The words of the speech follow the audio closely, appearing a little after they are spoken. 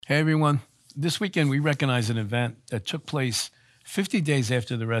Hey everyone, this weekend we recognize an event that took place 50 days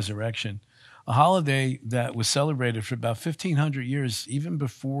after the resurrection, a holiday that was celebrated for about 1,500 years, even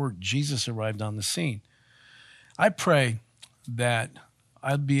before Jesus arrived on the scene. I pray that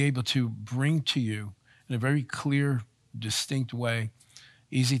I'll be able to bring to you in a very clear, distinct way,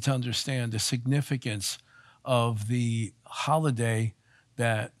 easy to understand, the significance of the holiday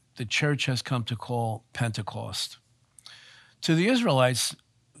that the church has come to call Pentecost. To the Israelites,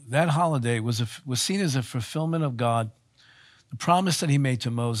 that holiday was seen as a fulfillment of God, the promise that he made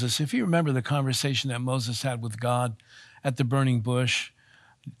to Moses. If you remember the conversation that Moses had with God at the burning bush,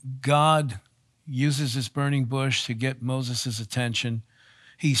 God uses this burning bush to get Moses' attention.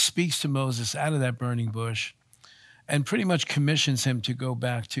 He speaks to Moses out of that burning bush and pretty much commissions him to go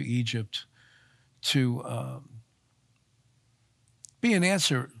back to Egypt to be an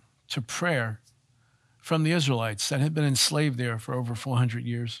answer to prayer from the Israelites that had been enslaved there for over 400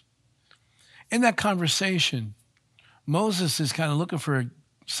 years. In that conversation, Moses is kind of looking for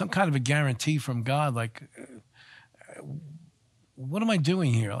some kind of a guarantee from God, like, what am I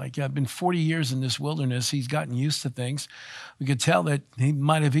doing here? Like, I've been 40 years in this wilderness. He's gotten used to things. We could tell that he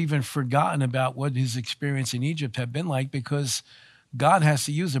might have even forgotten about what his experience in Egypt had been like, because God has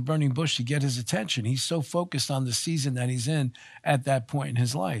to use a burning bush to get his attention. He's so focused on the season that he's in at that point in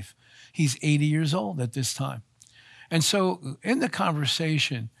his life. He's 80 years old at this time. And so in the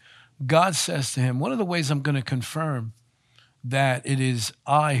conversation, God says to him, one of the ways I'm going to confirm that it is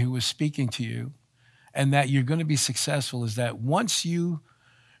I who is speaking to you and that you're going to be successful is that once you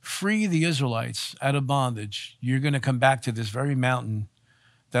free the Israelites out of bondage, you're going to come back to this very mountain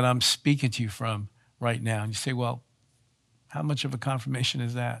that I'm speaking to you from right now. And you say, well, how much of a confirmation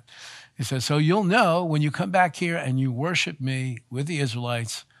is that? He says, so you'll know when you come back here and you worship me with the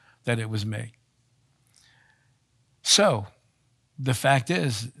Israelites that it was me. So the fact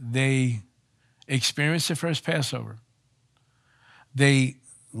is, they experience the first Passover. They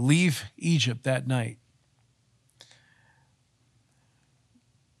leave Egypt that night.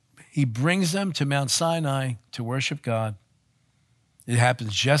 He brings them to Mount Sinai to worship God. It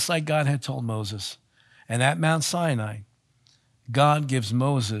happens just like God had told Moses. And at Mount Sinai, God gives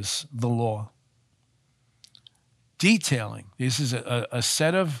Moses the law, detailing. This is a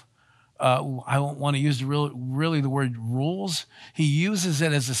set of, I don't want to use the word rules. He uses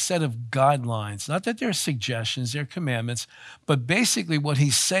it as a set of guidelines. Not that they're suggestions, they're commandments, but basically what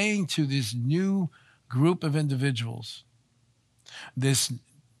he's saying to this new group of individuals, this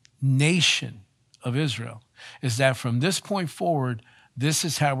nation of Israel, is that from this point forward, this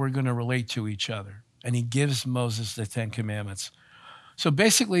is how we're going to relate to each other. And he gives Moses the 10 Commandments. So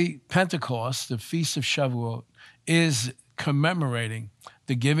basically, Pentecost, the Feast of Shavuot, is commemorating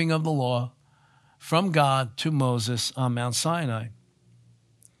the giving of the law from God to Moses on Mount Sinai.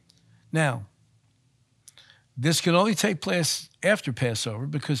 Now, this can only take place after Passover,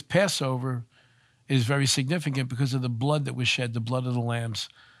 because Passover is very significant because of the blood that was shed, the blood of the lambs.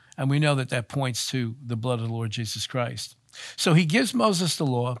 And we know that that points to the blood of the Lord Jesus Christ. So he gives Moses the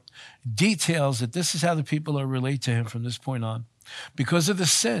law, details that this is how the people are relate to him from this point on. Because of the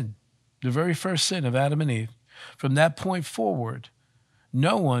sin, the very first sin of Adam and Eve, from that point forward,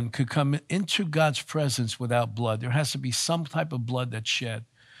 no one could come into God's presence without blood. There has to be some type of blood that's shed.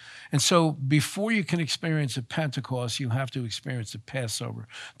 And so before you can experience a Pentecost, you have to experience a Passover.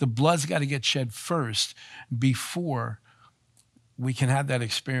 The blood's got to get shed first before we can have that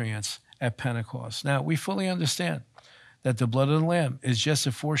experience at Pentecost. Now, we fully understand that the blood of the Lamb is just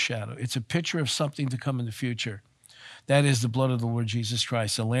a foreshadow. It's a picture of something to come in the future. That is the blood of the Lord Jesus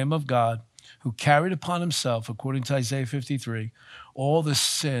Christ, the Lamb of God, who carried upon himself, according to Isaiah 53, all the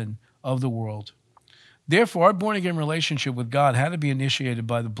sin of the world. Therefore, our born-again relationship with God had to be initiated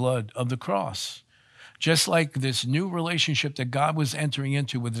by the blood of the cross. Just like this new relationship that God was entering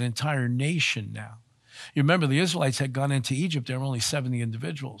into with an entire nation now. You remember, the Israelites had gone into Egypt. There were only 70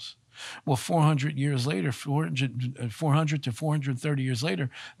 individuals. Well, 400 years later, 400 to 430 years later,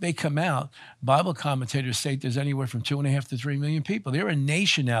 they come out. Bible commentators state there's anywhere from 2.5 to 3 million people. They're a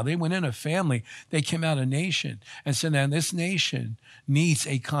nation now. They went in a family. They came out a nation. And so now this nation needs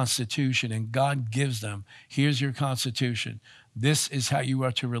a constitution, and God gives them, here's your constitution. This is how you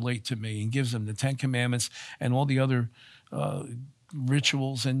are to relate to me, and gives them the 10 Commandments and all the other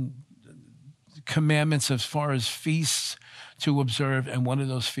rituals and commandments as far as feasts to observe, and one of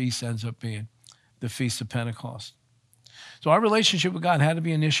those feasts ends up being the Feast of Pentecost. So our relationship with God had to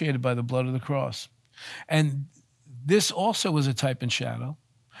be initiated by the blood of the cross. And this also was a type and shadow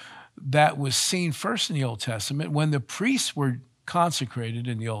that was seen first in the Old Testament. When the priests were consecrated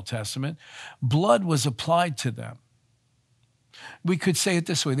in the Old Testament, blood was applied to them. We could say it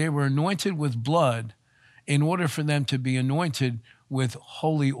this way. They were anointed with blood in order for them to be anointed with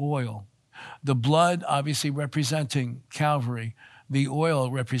holy oil. The blood obviously representing Calvary, the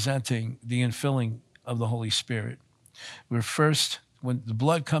oil representing the infilling of the Holy Spirit. We're first, when the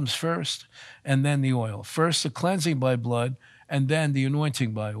blood comes first, and then the oil. First the cleansing by blood, and then the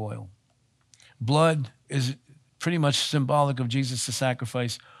anointing by oil. Blood is pretty much symbolic of Jesus'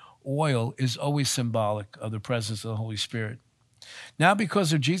 sacrifice. Oil is always symbolic of the presence of the Holy Spirit. Now,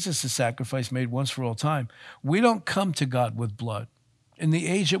 because of Jesus' sacrifice made once for all time, we don't come to God with blood. In the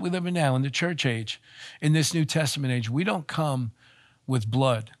age that we live in now, in the church age, in this New Testament age, we don't come with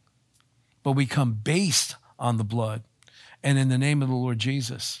blood, but we come based on the blood and in the name of the Lord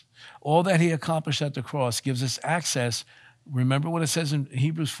Jesus. All that he accomplished at the cross gives us access. Remember what it says in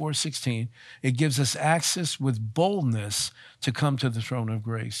Hebrews 4:16. It gives us access with boldness to come to the throne of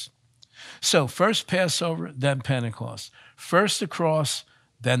grace. So first Passover, then Pentecost. First the cross,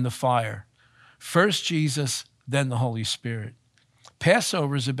 then the fire. First Jesus, then the Holy Spirit.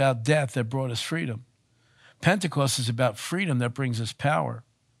 Passover is about death that brought us freedom. Pentecost is about freedom that brings us power.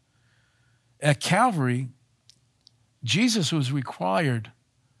 At Calvary, Jesus was required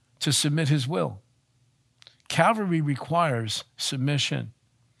to submit his will. Calvary requires submission.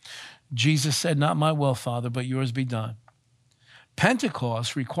 Jesus said, "Not my will, Father, but yours be done."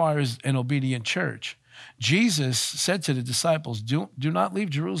 Pentecost requires an obedient church. Jesus said to the disciples, do not leave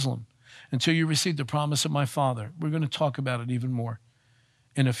Jerusalem until you receive the promise of my Father. We're going to talk about it even more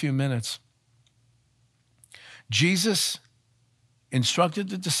in a few minutes. Jesus instructed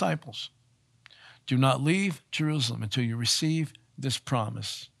the disciples, do not leave Jerusalem until you receive this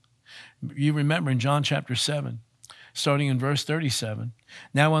promise. You remember in John chapter 7, starting in verse 37,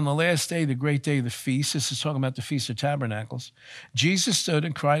 now on the last day, the great day of the feast, this is talking about the Feast of Tabernacles, Jesus stood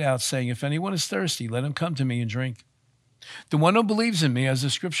and cried out, saying, if anyone is thirsty, let him come to me and drink. The one who believes in me, as the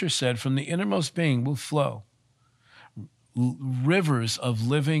scripture said, from the innermost being will flow rivers of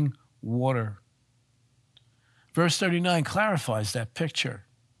living water. Verse 39 clarifies that picture.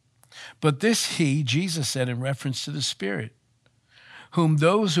 But this he, Jesus said in reference to the Spirit, whom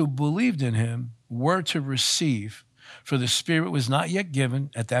those who believed in him were to receive, for the Spirit was not yet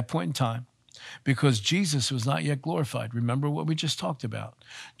given at that point in time because Jesus was not yet glorified. Remember what we just talked about.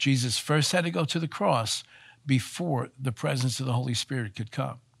 Jesus first had to go to the cross before the presence of the Holy Spirit could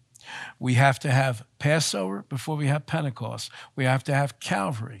come. We have to have Passover before we have Pentecost. We have to have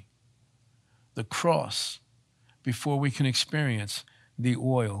Calvary, the cross, before we can experience the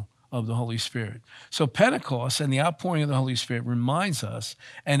oil of the Holy Spirit. So Pentecost and the outpouring of the Holy Spirit reminds us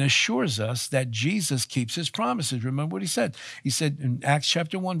and assures us that Jesus keeps his promises. Remember what he said? He said in Acts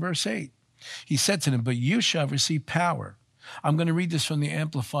chapter 1, verse 8, he said to them, but you shall receive power. I'm going to read this from the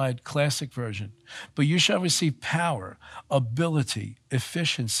Amplified Classic Version. But you shall receive power, ability,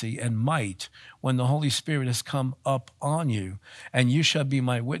 efficiency, and might when the Holy Spirit has come up on you, and you shall be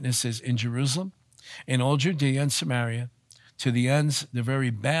my witnesses in Jerusalem, in all Judea and Samaria, to the ends, the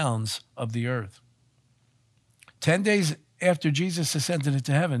very bounds of the earth. 10 days after Jesus ascended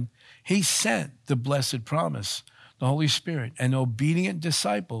into heaven, he sent the blessed promise, the Holy Spirit, and obedient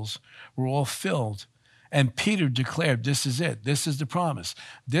disciples were all filled. And Peter declared, this is it. This is the promise.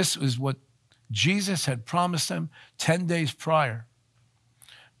 This is what Jesus had promised them 10 days prior.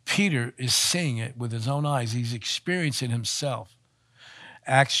 Peter is seeing it with his own eyes. He's experiencing it himself.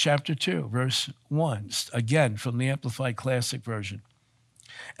 Acts chapter 2, verse 1, again from the Amplified Classic Version.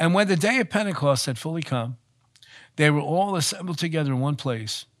 And when the day of Pentecost had fully come, they were all assembled together in one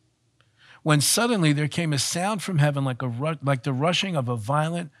place, when suddenly there came a sound from heaven like the rushing of a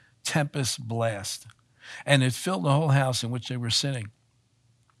violent tempest blast, and it filled the whole house in which they were sitting.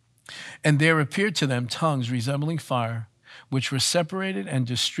 And there appeared to them tongues resembling fire, which were separated and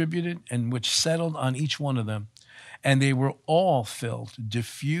distributed, and which settled on each one of them. And they were all filled,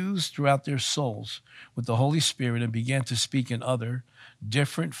 diffused throughout their souls with the Holy Spirit, and began to speak in other,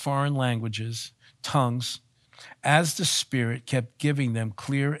 different foreign languages, tongues, as the Spirit kept giving them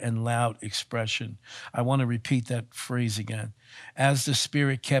clear and loud expression. I want to repeat that phrase again. As the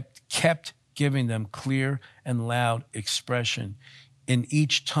Spirit kept giving them clear and loud expression in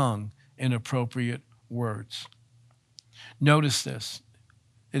each tongue in appropriate words. Notice this.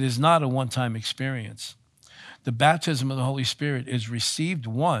 It is not a one-time experience. The baptism of the Holy Spirit is received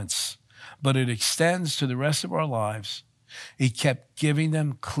once, but it extends to the rest of our lives. He kept giving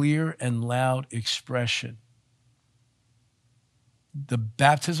them clear and loud expression. The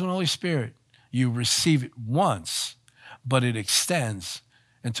baptism of the Holy Spirit, you receive it once, but it extends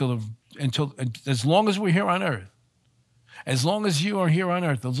until as long as we're here on earth, as long as you are here on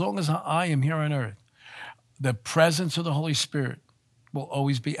earth, as long as I am here on earth, The presence of the Holy Spirit will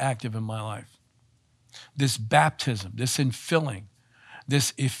always be active in my life. This baptism, this infilling,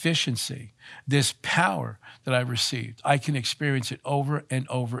 this efficiency, this power that I've received, I can experience it over and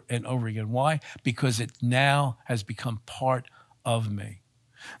over and over again. Why? Because it now has become part of me.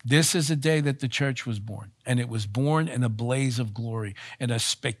 This is the day that the church was born, and it was born in a blaze of glory, in a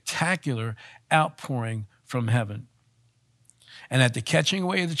spectacular outpouring from heaven. And at the catching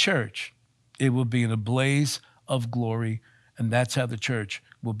away of the church, it will be in a blaze of glory, and that's how the church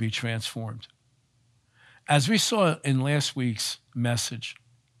will be transformed. As we saw in last week's message,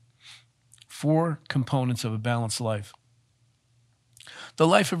 4 components of a balanced life. The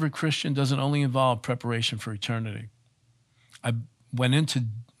life of a Christian doesn't only involve preparation for eternity. I went into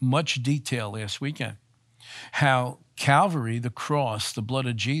much detail last weekend how Calvary, the cross, the blood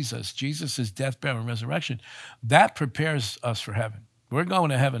of Jesus, Jesus' death, burial, and resurrection, that prepares us for heaven. We're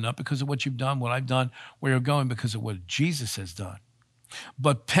going to heaven not because of what you've done, what I've done. We're going because of what Jesus has done.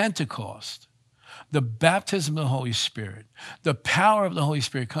 But Pentecost, the baptism of the Holy Spirit, the power of the Holy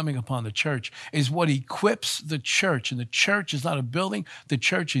Spirit coming upon the church is what equips the church. And the church is not a building. The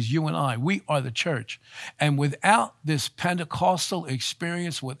church is you and I. We are the church. And without this Pentecostal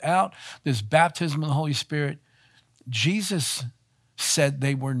experience, without this baptism of the Holy Spirit, Jesus said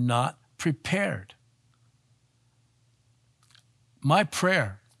they were not prepared. My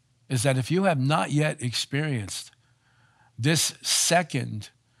prayer is that if you have not yet experienced this second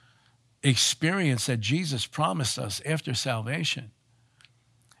experience that Jesus promised us after salvation,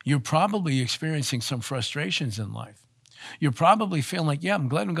 you're probably experiencing some frustrations in life. You're probably feeling like, yeah, I'm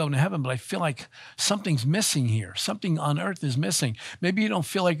glad I'm going to heaven, but I feel like something's missing here. Something on earth is missing. Maybe you don't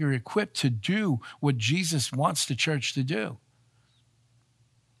feel like you're equipped to do what Jesus wants the church to do.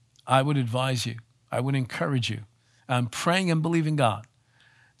 I would advise you, I would encourage you. I'm praying and believing God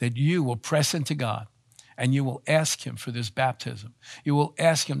that you will press into God and you will ask him for this baptism. You will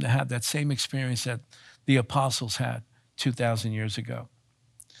ask him to have that same experience that the apostles had 2,000 years ago.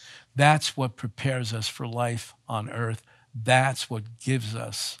 That's what prepares us for life on earth. That's what gives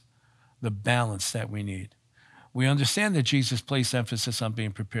us the balance that we need. We understand that Jesus placed emphasis on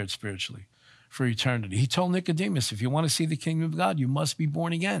being prepared spiritually for eternity. He told Nicodemus, if you want to see the kingdom of God, you must be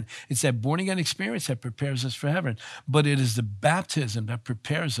born again. It's that born again experience that prepares us for heaven. But it is the baptism that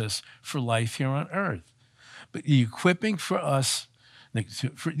prepares us for life here on earth. But the equipping for us,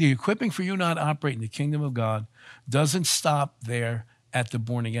 the equipping for you not operate in the kingdom of God doesn't stop there at the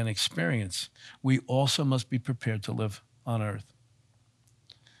born again experience. We also must be prepared to live on earth.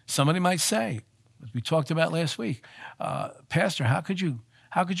 Somebody might say, as we talked about last week, Pastor, how could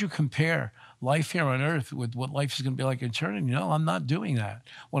you compare life here on earth with what life is going to be like in eternity? No, I'm not doing that.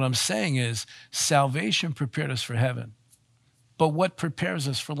 What I'm saying is salvation prepared us for heaven. But what prepares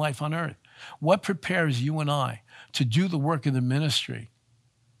us for life on earth? What prepares you and I to do the work of the ministry?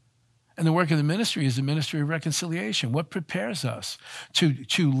 And the work of the ministry is the ministry of reconciliation. What prepares us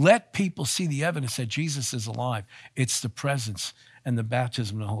to let people see the evidence that Jesus is alive? It's the presence and the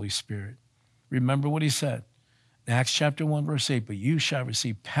baptism of the Holy Spirit. Remember what he said in Acts chapter 1, verse 8, but you shall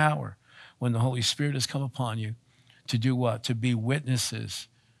receive power when the Holy Spirit has come upon you to do what? To be witnesses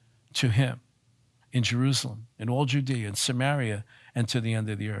to him in Jerusalem, in all Judea, and Samaria, and to the end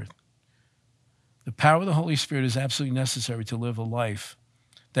of the earth. The power of the Holy Spirit is absolutely necessary to live a life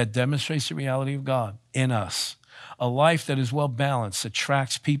that demonstrates the reality of God in us. A life that is well balanced,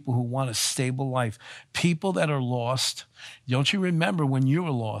 attracts people who want a stable life, people that are lost. Don't you remember when you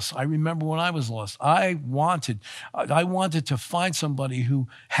were lost? I remember when I was lost. I wanted to find somebody who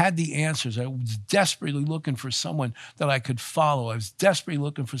had the answers. I was desperately looking for someone that I could follow. I was desperately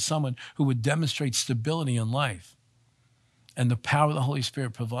looking for someone who would demonstrate stability in life. And the power of the Holy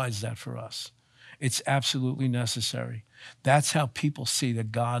Spirit provides that for us. It's absolutely necessary. That's how people see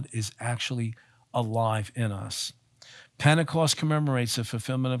that God is actually alive in us. Pentecost commemorates the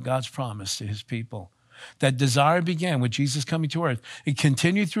fulfillment of God's promise to his people. That desire began with Jesus coming to earth. It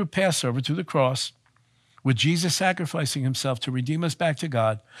continued through Passover, through the cross, with Jesus sacrificing himself to redeem us back to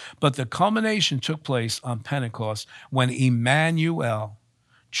God. But the culmination took place on Pentecost when Emmanuel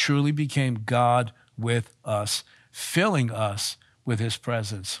truly became God with us, filling us with his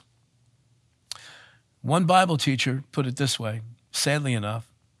presence. One Bible teacher put it this way, sadly enough,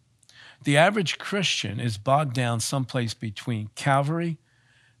 the average Christian is bogged down someplace between Calvary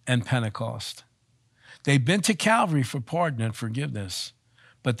and Pentecost. They've been to Calvary for pardon and forgiveness,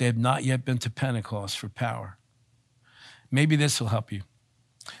 but they have not yet been to Pentecost for power. Maybe this will help you.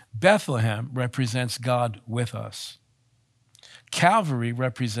 Bethlehem represents God with us. Calvary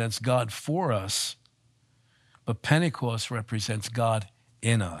represents God for us, but Pentecost represents God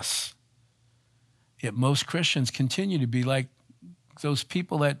in us. Yet most Christians continue to be like those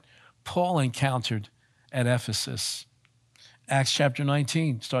people that Paul encountered at Ephesus. Acts chapter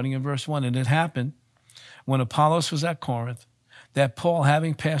 19, starting in verse 1. And it happened when Apollos was at Corinth that Paul,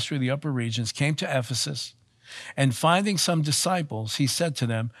 having passed through the upper regions, came to Ephesus. And finding some disciples, he said to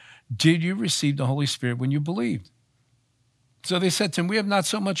them, did you receive the Holy Spirit when you believed? So they said to him, we have not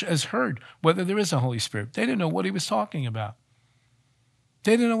so much as heard whether there is a Holy Spirit. They didn't know what he was talking about.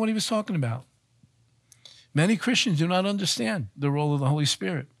 They didn't know what he was talking about. Many Christians do not understand the role of the Holy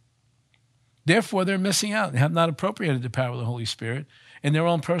Spirit. Therefore, they're missing out. They have not appropriated the power of the Holy Spirit in their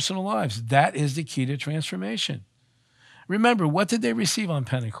own personal lives. That is the key to transformation. Remember, what did they receive on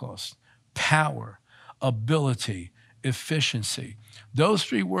Pentecost? Power, ability, efficiency. Those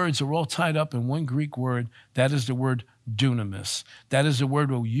three words are all tied up in one Greek word. That is the word dunamis. That is the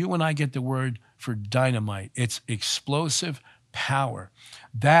word where you and I get the word for dynamite. It's explosive power.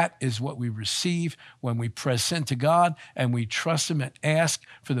 That is what we receive when we press into God and we trust him and ask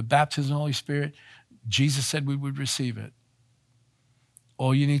for the baptism of the Holy Spirit. Jesus said we would receive it.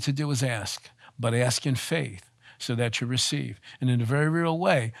 All you need to do is ask, but ask in faith so that you receive. And in a very real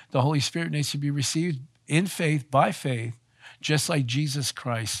way, the Holy Spirit needs to be received in faith, by faith, just like Jesus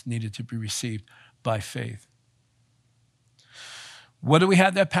Christ needed to be received by faith. What do we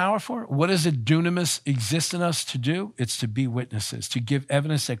have that power for? What does the dunamis exist in us to do? It's to be witnesses, to give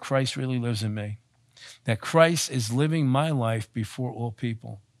evidence that Christ really lives in me, that Christ is living my life before all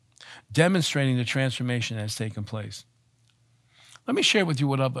people, demonstrating the transformation that has taken place. Let me share with you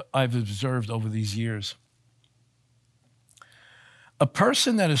what I've observed over these years. A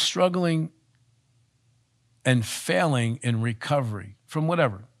person that is struggling and failing in recovery from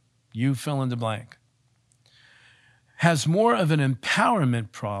whatever, you fill in the blank, has more of an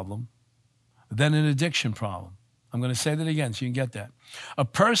empowerment problem than an addiction problem. I'm going to say that again so you can get that. A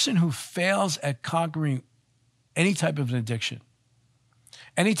person who fails at conquering any type of an addiction,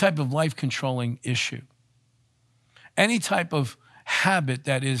 any type of life-controlling issue, any type of habit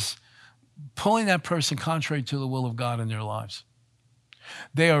that is pulling that person contrary to the will of God in their lives,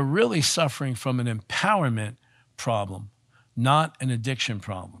 they are really suffering from an empowerment problem, not an addiction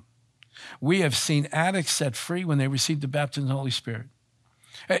problem. We have seen addicts set free when they received the baptism of the Holy Spirit.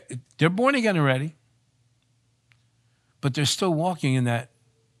 Hey, they're born again already, but they're still walking in that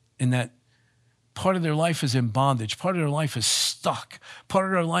part of their life is in bondage. Part of their life is stuck. Part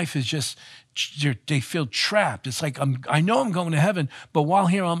of their life is just, they feel trapped. It's like, I know I'm going to heaven, but while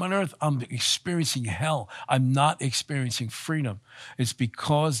here I'm on earth, I'm experiencing hell. I'm not experiencing freedom. It's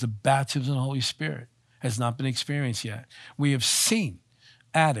because the baptism of the Holy Spirit has not been experienced yet. We have seen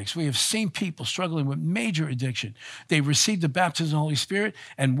addicts. We have seen people struggling with major addiction. They received the baptism of the Holy Spirit,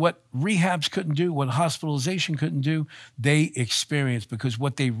 and what rehabs couldn't do, what hospitalization couldn't do, they experienced, because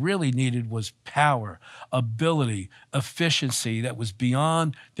what they really needed was power, ability, efficiency that was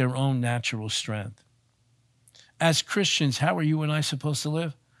beyond their own natural strength. As Christians, how are you and I supposed to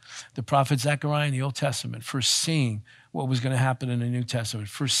live? The prophet Zechariah in the Old Testament, foreseeing what was going to happen in the New Testament,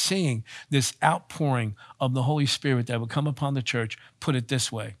 foreseeing this outpouring of the Holy Spirit that would come upon the church, put it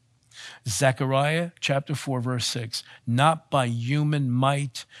this way. Zechariah chapter 4, verse 6, not by human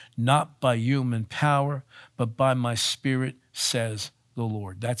might, not by human power, but by my Spirit, says the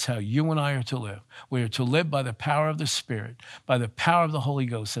Lord. That's how you and I are to live. We are to live by the power of the Spirit, by the power of the Holy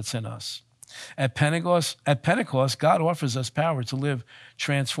Ghost that's in us. At Pentecost, God offers us power to live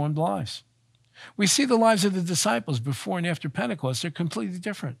transformed lives. We see the lives of the disciples before and after Pentecost. They're completely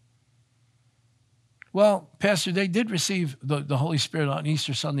different. Well, Pastor, they did receive the Holy Spirit on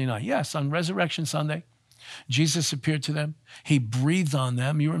Easter Sunday night. Yes, on Resurrection Sunday, Jesus appeared to them. He breathed on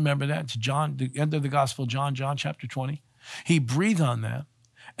them. You remember that. It's John, the end of the Gospel of John chapter 20. He breathed on them,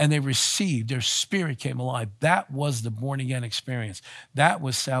 and they received, their spirit came alive. That was the born-again experience. That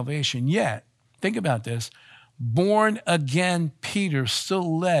was salvation. Yet, think about this, born-again Peter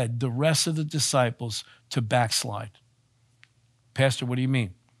still led the rest of the disciples to backslide. Pastor, what do you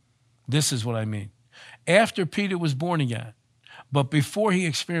mean? This is what I mean. After Peter was born again, but before he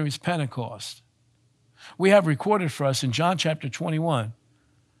experienced Pentecost, we have recorded for us in John chapter 21.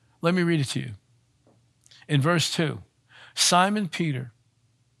 Let me read it to you. In verse 2, Simon Peter,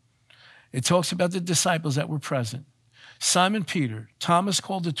 it talks about the disciples that were present. Simon Peter, Thomas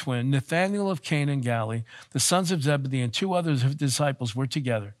called the twin, Nathanael of Cana in Galilee, the sons of Zebedee, and two others of his disciples were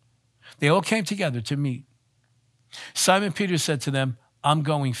together. They all came together to meet. Simon Peter said to them, I'm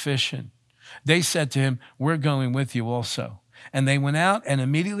going fishing. They said to him, we're going with you also. And they went out and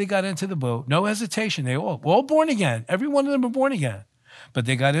immediately got into the boat. No hesitation. They were all born again. Every one of them were born again. But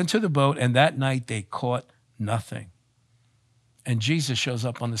they got into the boat, and that night they caught nothing. And Jesus shows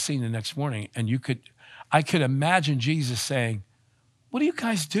up on the scene the next morning, and you could I could imagine Jesus saying, what are you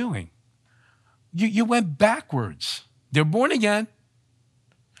guys doing? You went backwards. They're born again.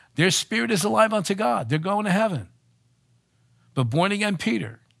 Their spirit is alive unto God. They're going to heaven. But born again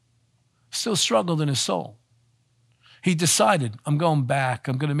Peter still struggled in his soul. He decided, I'm going back.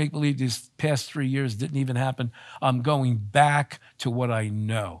 I'm going to make believe these past 3 years didn't even happen. I'm going back to what I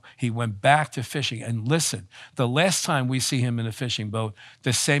know. He went back to fishing. And listen, the last time we see him in a fishing boat,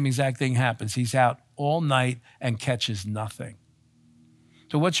 the same exact thing happens. He's out all night and catches nothing.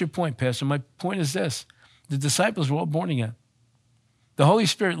 So what's your point, Pastor? My point is this. The disciples were all born again. The Holy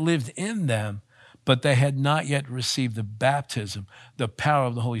Spirit lived in them, but they had not yet received the baptism, the power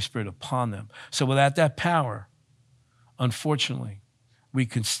of the Holy Spirit upon them. So without that power, unfortunately, we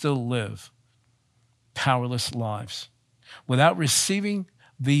can still live powerless lives. Without receiving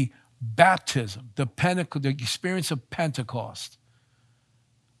the baptism, the experience of Pentecost,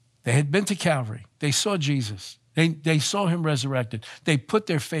 they had been to Calvary. They saw Jesus. They saw him resurrected. They put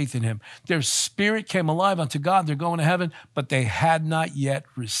their faith in him. Their spirit came alive unto God. They're going to heaven, but they had not yet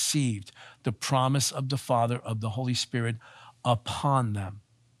received the promise of the Father, of the Holy Spirit upon them.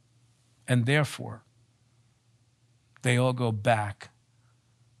 And therefore, they all go back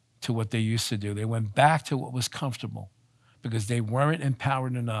to what they used to do. They went back to what was comfortable because they weren't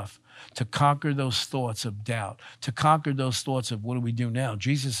empowered enough to conquer those thoughts of doubt, to conquer those thoughts of what do we do now?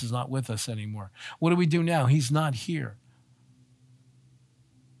 Jesus is not with us anymore. What do we do now? He's not here.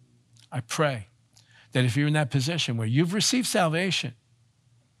 I pray that if you're in that position where you've received salvation,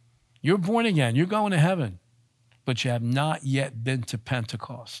 you're born again, you're going to heaven, but you have not yet been to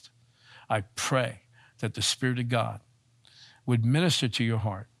Pentecost, I pray that the Spirit of God would minister to your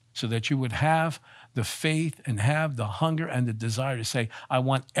heart so that you would have the faith and have the hunger and the desire to say, I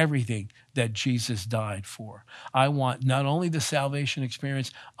want everything that Jesus died for. I want not only the salvation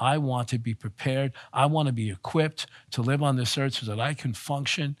experience, I want to be prepared. I want to be equipped to live on this earth so that I can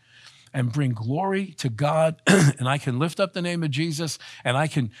function and bring glory to God, and I can lift up the name of Jesus, and I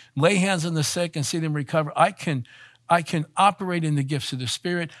can lay hands on the sick and see them recover. I can operate in the gifts of the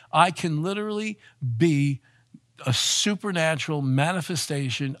Spirit. I can literally be a supernatural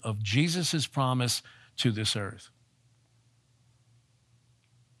manifestation of Jesus' promise to this earth.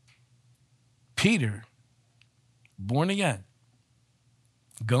 Peter, born again,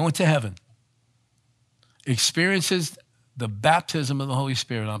 going to heaven, experiences the baptism of the Holy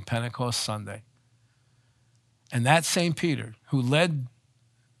Spirit on Pentecost Sunday. And that same Peter, who led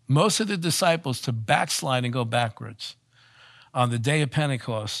most of the disciples to backslide and go backwards, on the day of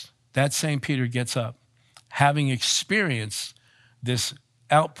Pentecost, that same Peter gets up, having experienced this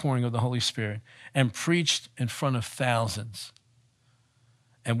outpouring of the Holy Spirit, and preached in front of thousands.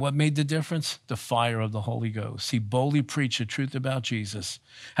 And what made the difference? The fire of the Holy Ghost. He boldly preached the truth about Jesus,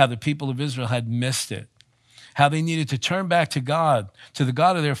 how the people of Israel had missed it, how they needed to turn back to God, to the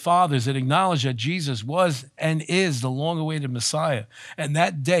God of their fathers, and acknowledge that Jesus was and is the long-awaited Messiah. And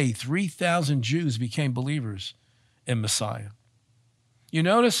that day, 3,000 Jews became believers in Messiah. You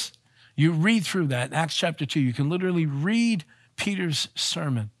notice? You read through that in Acts chapter 2. You can literally read Peter's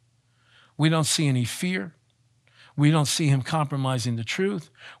sermon. We don't see any fear. We don't see him compromising the truth.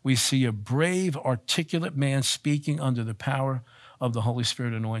 We see a brave, articulate man speaking under the power of the Holy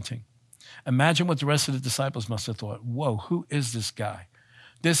Spirit anointing. Imagine what the rest of the disciples must have thought. Whoa, who is this guy?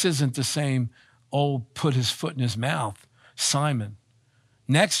 This isn't the same old put his foot in his mouth, Simon.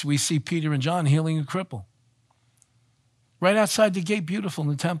 Next, we see Peter and John healing a cripple. Right outside the gate, beautiful in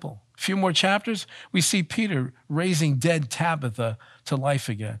the temple. A few more chapters, we see Peter raising dead Tabitha to life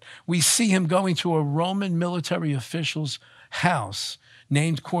again. We see him going to a Roman military official's house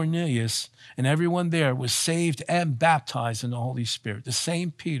named Cornelius, and everyone there was saved and baptized in the Holy Spirit. The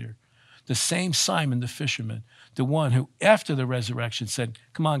same Peter, the same Simon the fisherman, the one who after the resurrection said,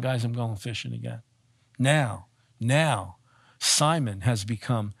 come on guys, I'm going fishing again. Now, Simon has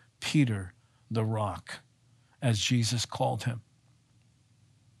become Peter the rock, as Jesus called him.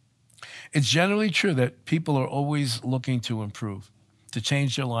 It's generally true that people are always looking to improve, to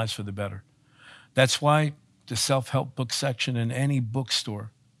change their lives for the better. That's why the self-help book section in any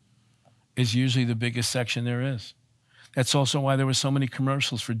bookstore is usually the biggest section there is. That's also why there were so many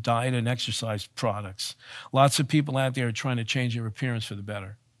commercials for diet and exercise products. Lots of people out there are trying to change their appearance for the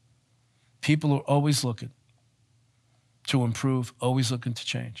better. People are always looking to improve, always looking to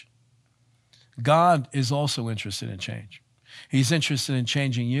change. God is also interested in change. He's interested in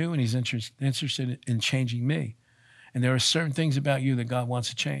changing you, and he's interested in changing me. And there are certain things about you that God wants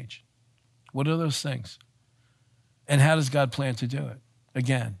to change. What are those things? And how does God plan to do it?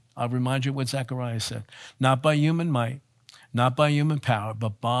 Again, I'll remind you what Zechariah said. Not by human might, not by human power,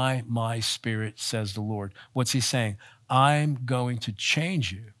 but by my Spirit, says the Lord. What's he saying? I'm going to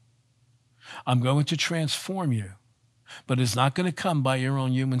change you. I'm going to transform you. But it's not going to come by your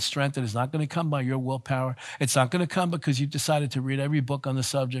own human strength. It is not going to come by your willpower. It's not going to come because you've decided to read every book on the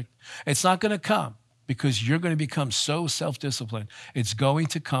subject. It's not going to come because you're going to become so self-disciplined. It's going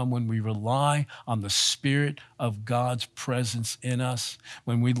to come when we rely on the Spirit of God's presence in us,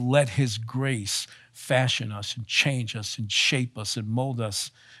 when we let his grace fashion us and change us and shape us and mold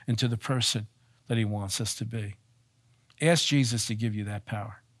us into the person that he wants us to be. Ask Jesus to give you that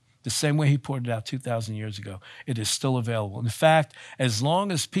power. The same way he poured it out 2,000 years ago, it is still available. In fact, as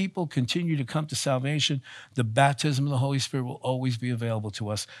long as people continue to come to salvation, the baptism of the Holy Spirit will always be available to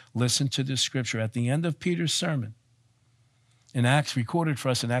us. Listen to this scripture. At the end of Peter's sermon, in Acts, recorded for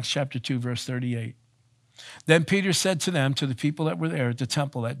us in Acts chapter 2, verse 38, then Peter said to them, to the people that were there at the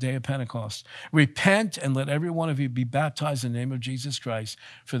temple that day of Pentecost, repent and let every one of you be baptized in the name of Jesus Christ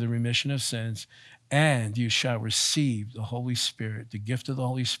for the remission of sins, and you shall receive the Holy Spirit, the gift of the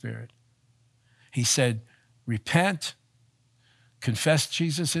Holy Spirit. He said, repent, confess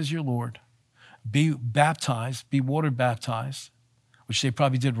Jesus as your Lord, be baptized, be water baptized, which they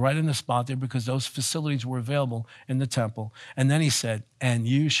probably did right in the spot there because those facilities were available in the temple. And then he said, and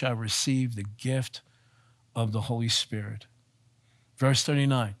you shall receive the gift of the Holy Spirit. Verse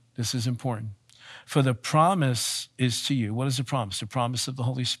 39, this is important. For the promise is to you. What is the promise? The promise of the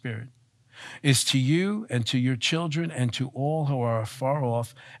Holy Spirit is to you and to your children and to all who are far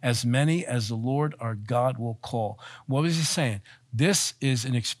off, as many as the Lord our God will call. What was he saying? This is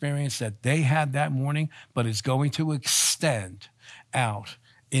an experience that they had that morning, but it's going to extend out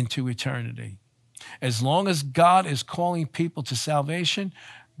into eternity. As long as God is calling people to salvation,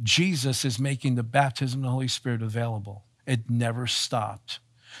 Jesus is making the baptism of the Holy Spirit available. It never stopped.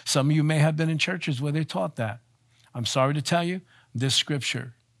 Some of you may have been in churches where they taught that. I'm sorry to tell you, this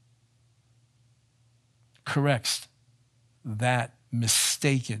scripture corrects that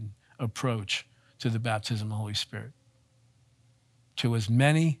mistaken approach to the baptism of the Holy Spirit. To as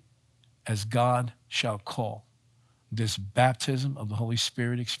many as God shall call, this baptism of the Holy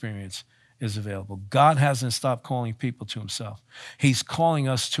Spirit experience is available. God hasn't stopped calling people to himself. He's calling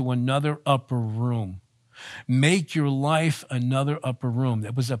us to another upper room. Make your life another upper room.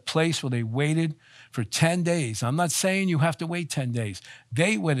 It was a place where they waited for 10 days. I'm not saying you have to wait 10 days.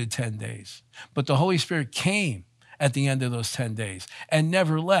 They waited 10 days. But the Holy Spirit came at the end of those 10 days and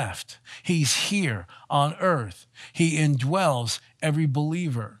never left. He's here on earth. He indwells every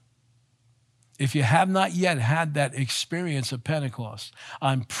believer. If you have not yet had that experience of Pentecost,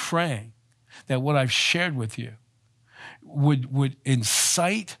 I'm praying that what I've shared with you would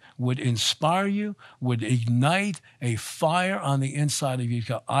incite, would inspire you, would ignite a fire on the inside of you.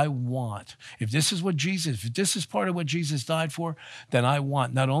 I want, if this is part of what Jesus died for, then I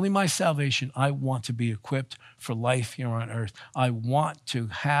want not only my salvation, I want to be equipped for life here on earth. I want to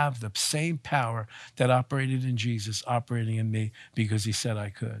have the same power that operated in Jesus operating in me because he said I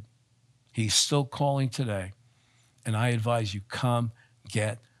could. He's still calling today, and I advise you, come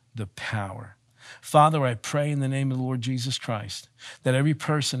get the power. Father, I pray in the name of the Lord Jesus Christ that every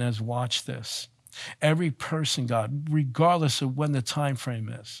person has watched this, every person, God, regardless of when the time frame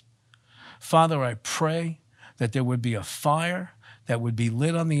is. Father, I pray that there would be a fire that would be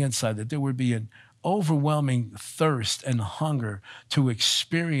lit on the inside, that there would be an overwhelming thirst and hunger to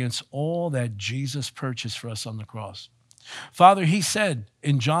experience all that Jesus purchased for us on the cross. Father, he said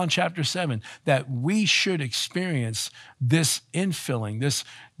in John chapter 7 that we should experience this infilling,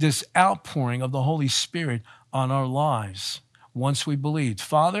 this outpouring of the Holy Spirit on our lives once we believed.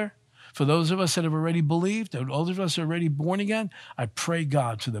 Father, for those of us that have already believed, those of us that are already born again, I pray,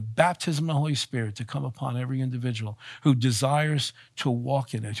 God, for the baptism of the Holy Spirit to come upon every individual who desires to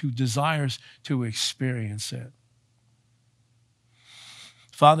walk in it, who desires to experience it.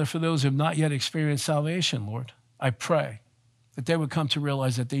 Father, for those who have not yet experienced salvation, Lord, I pray that they would come to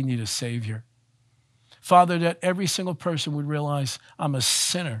realize that they need a Savior. Father, that every single person would realize I'm a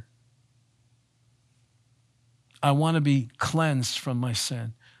sinner. I want to be cleansed from my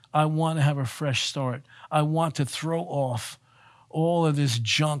sin. I want to have a fresh start. I want to throw off all of this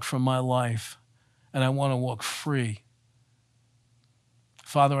junk from my life, and I want to walk free.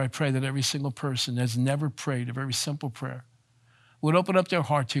 Father, I pray that every single person that's never prayed a very simple prayer would open up their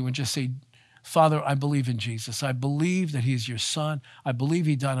heart to you and just say, Father, I believe in Jesus. I believe that he's your son. I believe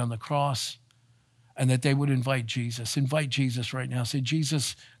he died on the cross, and that they would invite Jesus. Invite Jesus right now. Say,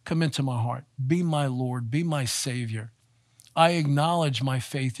 Jesus, come into my heart. Be my Lord. Be my Savior. I acknowledge my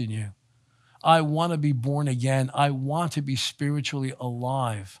faith in you. I want to be born again. I want to be spiritually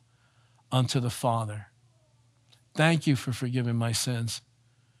alive unto the Father. Thank you for forgiving my sins.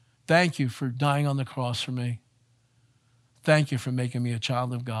 Thank you for dying on the cross for me. Thank you for making me a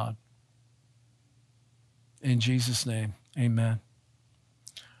child of God. In Jesus' name, amen.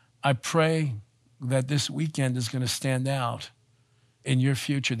 I pray that this weekend is going to stand out in your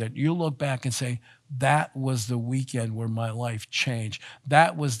future, that you'll look back and say, that was the weekend where my life changed.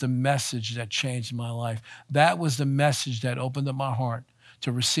 That was the message that changed my life. That was the message that opened up my heart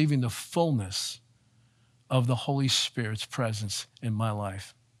to receiving the fullness of the Holy Spirit's presence in my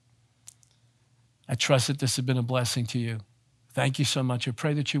life. I trust that this has been a blessing to you. Thank you so much. I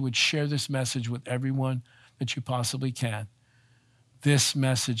pray that you would share this message with everyone that you possibly can. This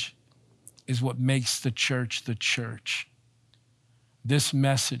message is what makes the church the church. This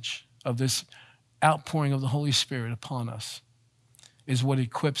message of this outpouring of the Holy Spirit upon us is what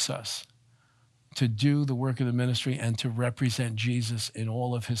equips us to do the work of the ministry and to represent Jesus in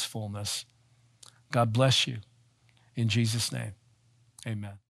all of his fullness. God bless you. In Jesus' name, amen.